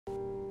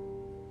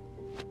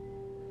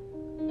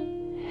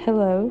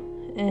Hello,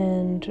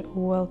 and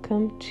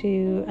welcome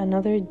to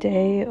another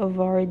day of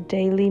our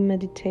daily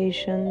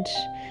meditations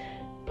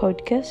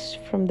podcast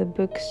from the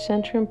book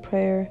Center in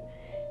Prayer,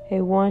 a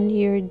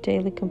 1-year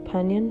daily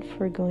companion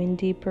for going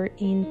deeper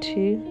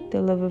into the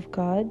love of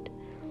God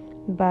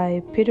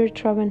by Peter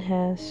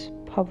Travenhas,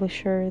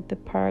 publisher, The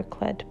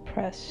Paraclete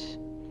Press.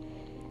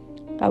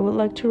 I would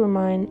like to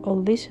remind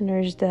all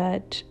listeners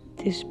that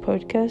this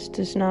podcast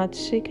does not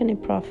seek any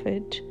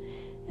profit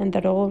and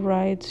that all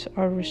rights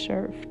are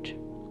reserved.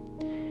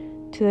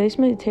 Today's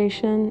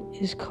meditation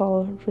is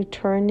called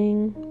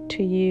Returning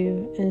to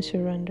You in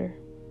Surrender.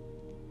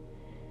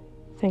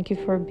 Thank you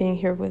for being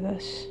here with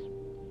us.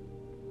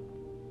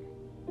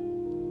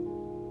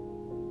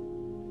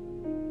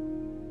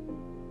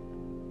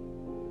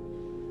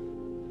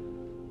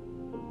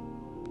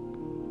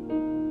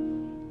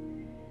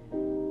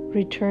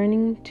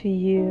 Returning to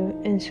You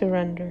in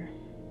Surrender.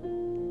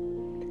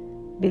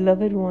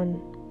 Beloved one,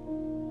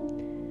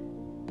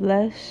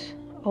 bless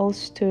all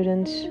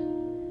students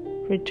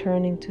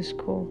returning to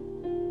school.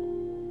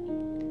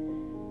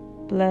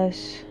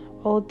 Bless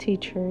all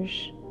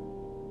teachers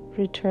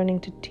returning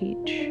to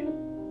teach.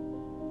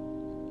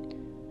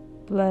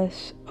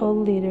 Bless all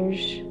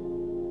leaders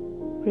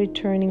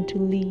returning to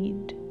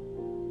lead.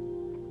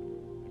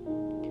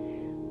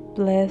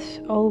 Bless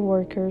all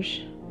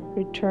workers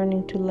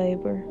returning to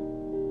labor.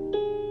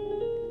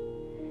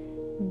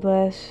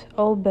 Bless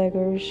all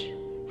beggars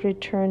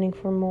returning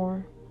for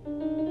more.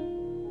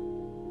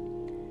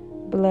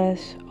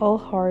 Bless all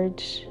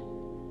hearts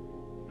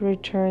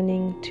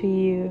returning to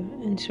You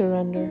in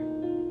surrender.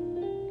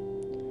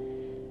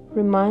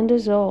 Remind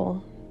us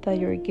all that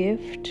Your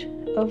gift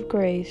of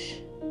grace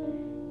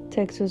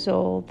takes us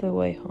all the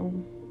way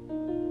home.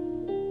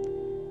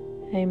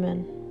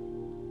 Amen.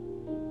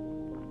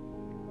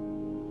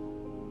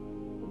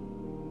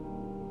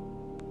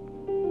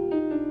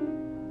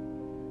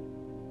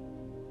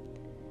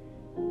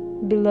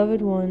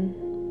 Beloved one,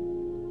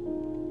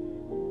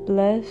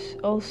 bless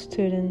all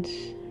students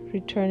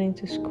returning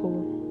to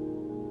school.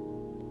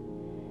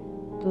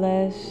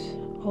 Bless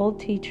all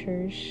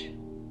teachers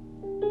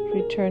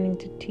returning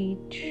to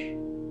teach.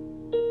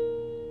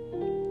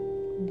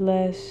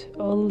 Bless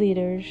all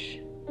leaders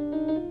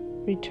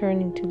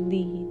returning to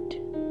lead.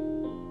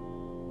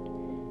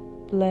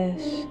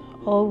 Bless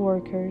all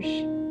workers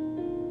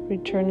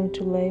returning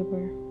to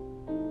labor.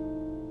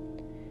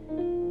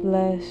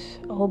 Bless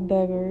all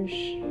beggars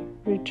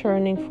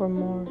returning for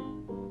more.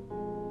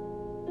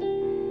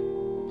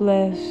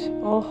 Bless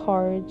all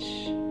hearts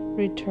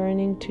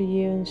returning to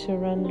You in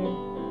surrender.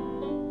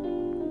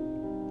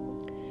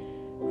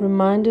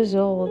 Remind us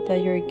all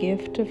that Your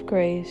gift of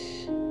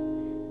grace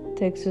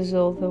takes us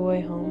all the way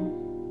home.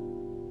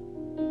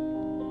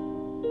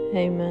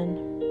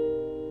 Amen.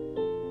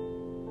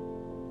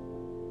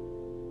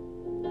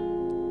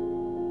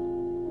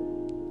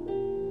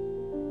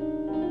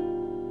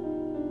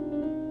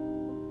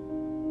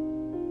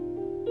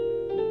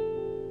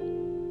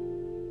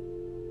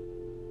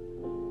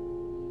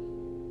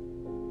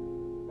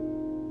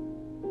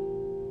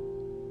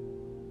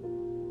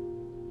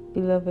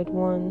 Beloved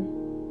one,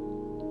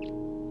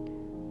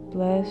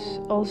 bless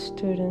all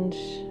students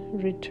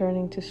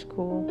returning to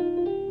school.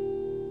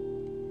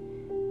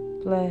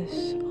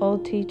 Bless all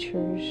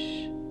teachers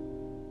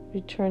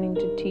returning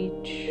to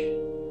teach.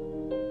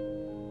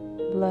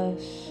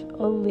 Bless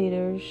all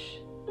leaders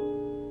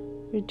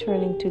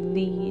returning to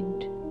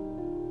lead.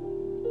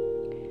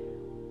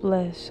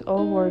 Bless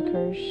all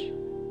workers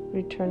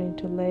returning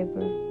to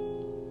labor.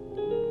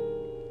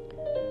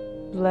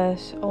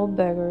 Bless all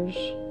beggars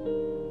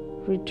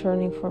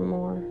returning for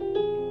more.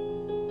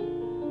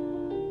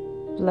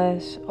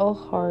 Bless all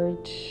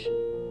hearts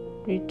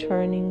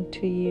returning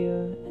to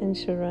You in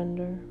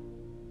surrender.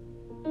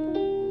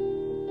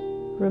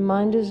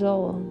 Remind us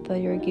all that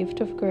Your gift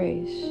of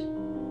grace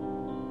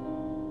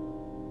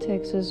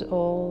takes us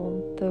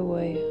all the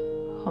way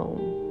home.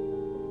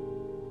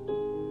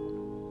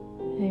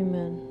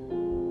 Amen.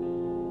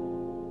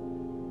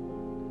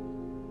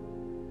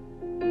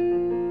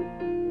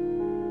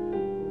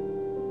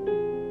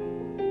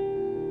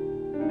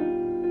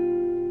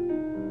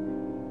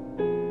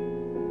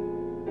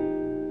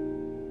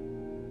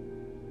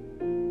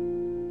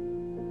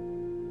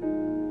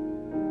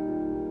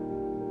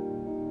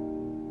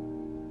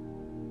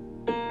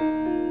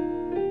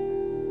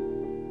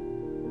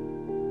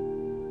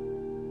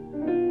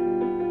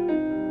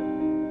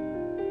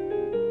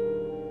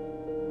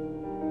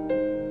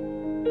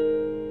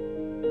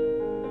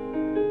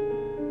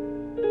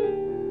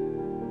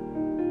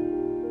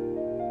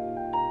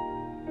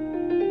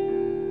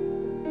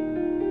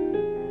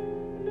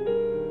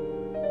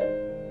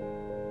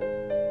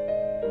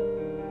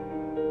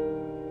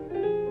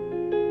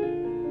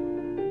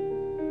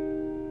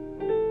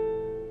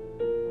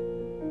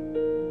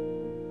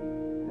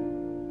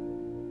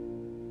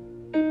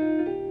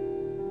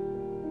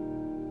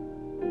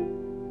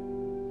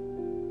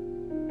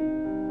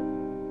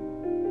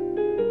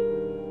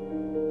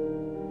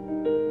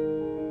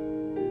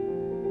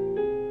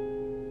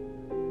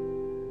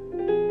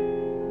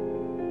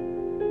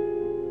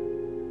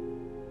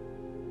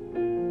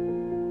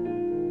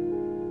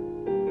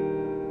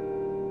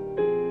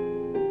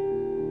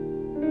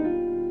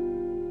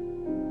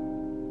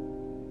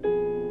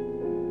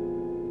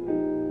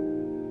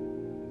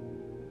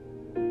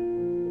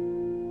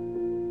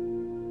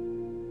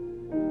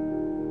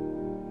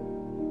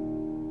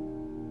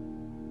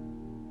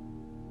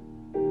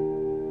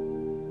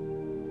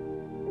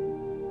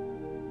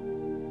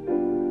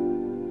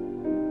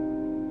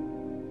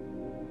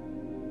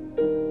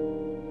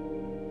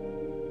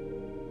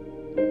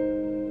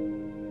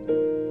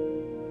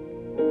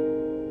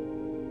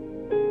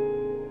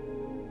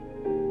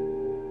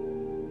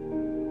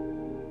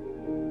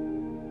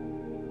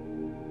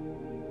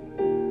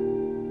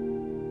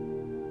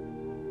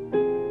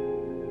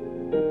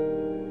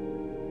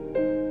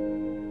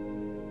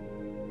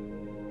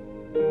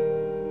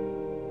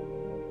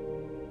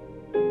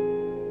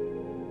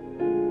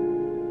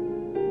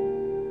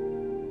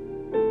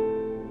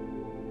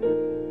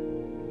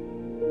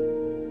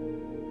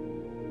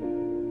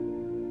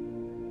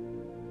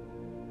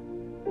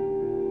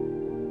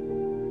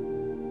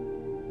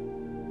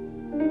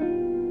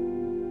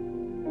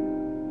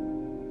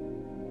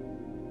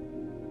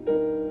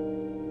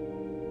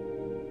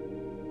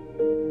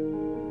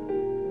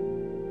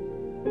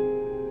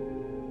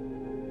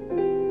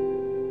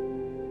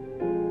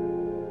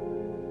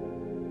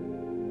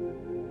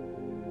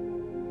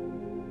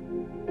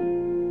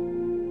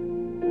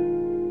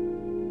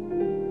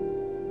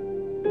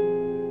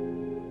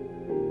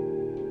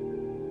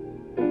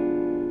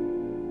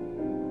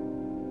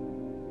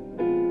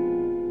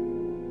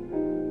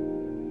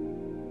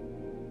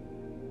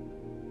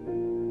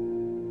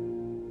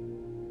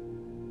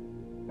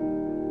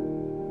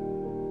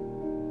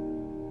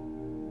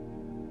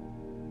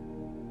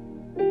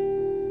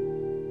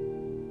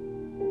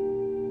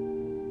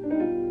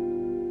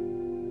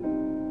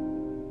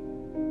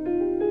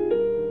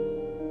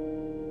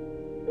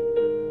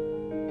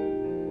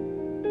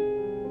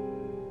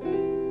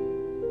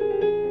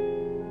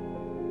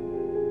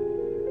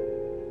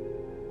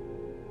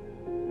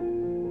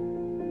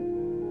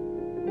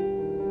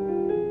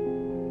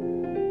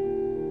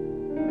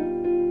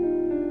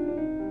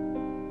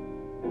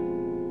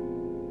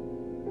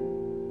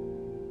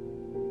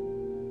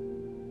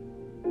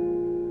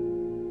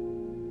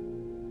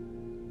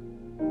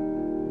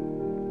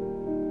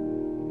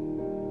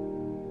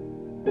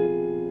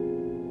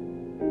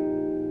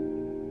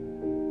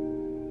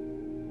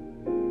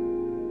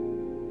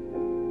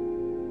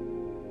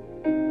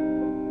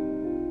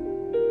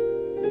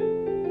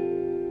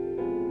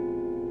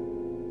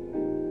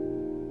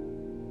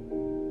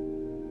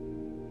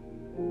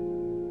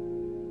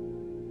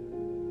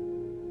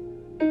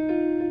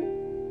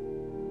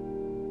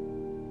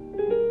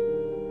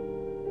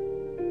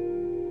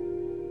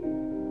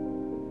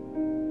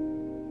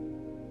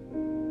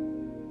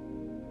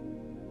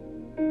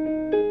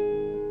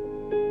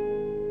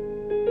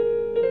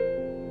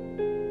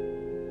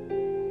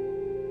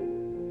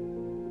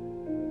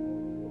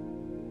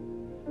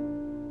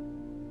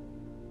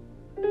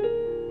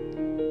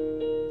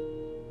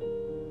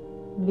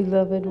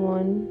 Beloved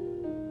One,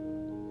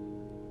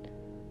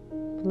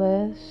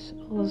 bless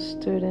all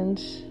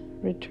students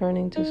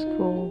returning to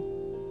school.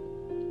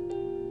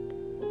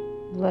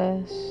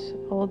 Bless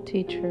all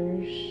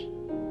teachers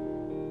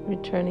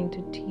returning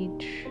to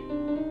teach.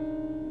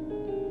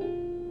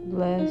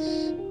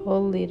 Bless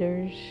all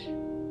leaders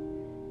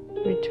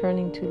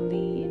returning to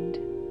lead.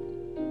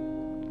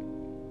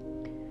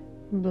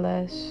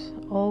 Bless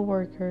all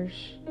workers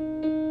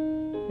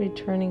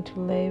returning to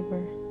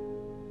labor.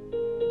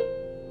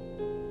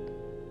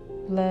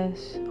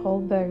 Bless all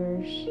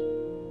beggars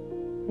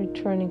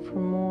returning for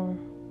more.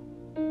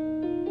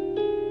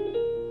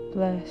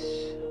 Bless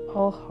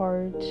all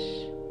hearts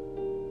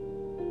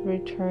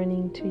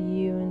returning to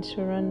you in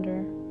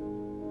surrender.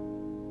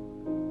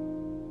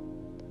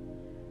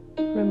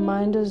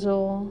 Remind us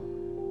all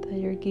that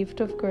your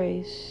gift of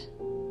grace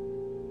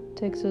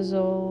takes us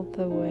all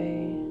the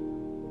way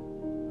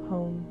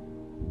home.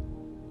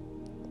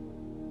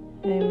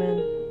 Amen.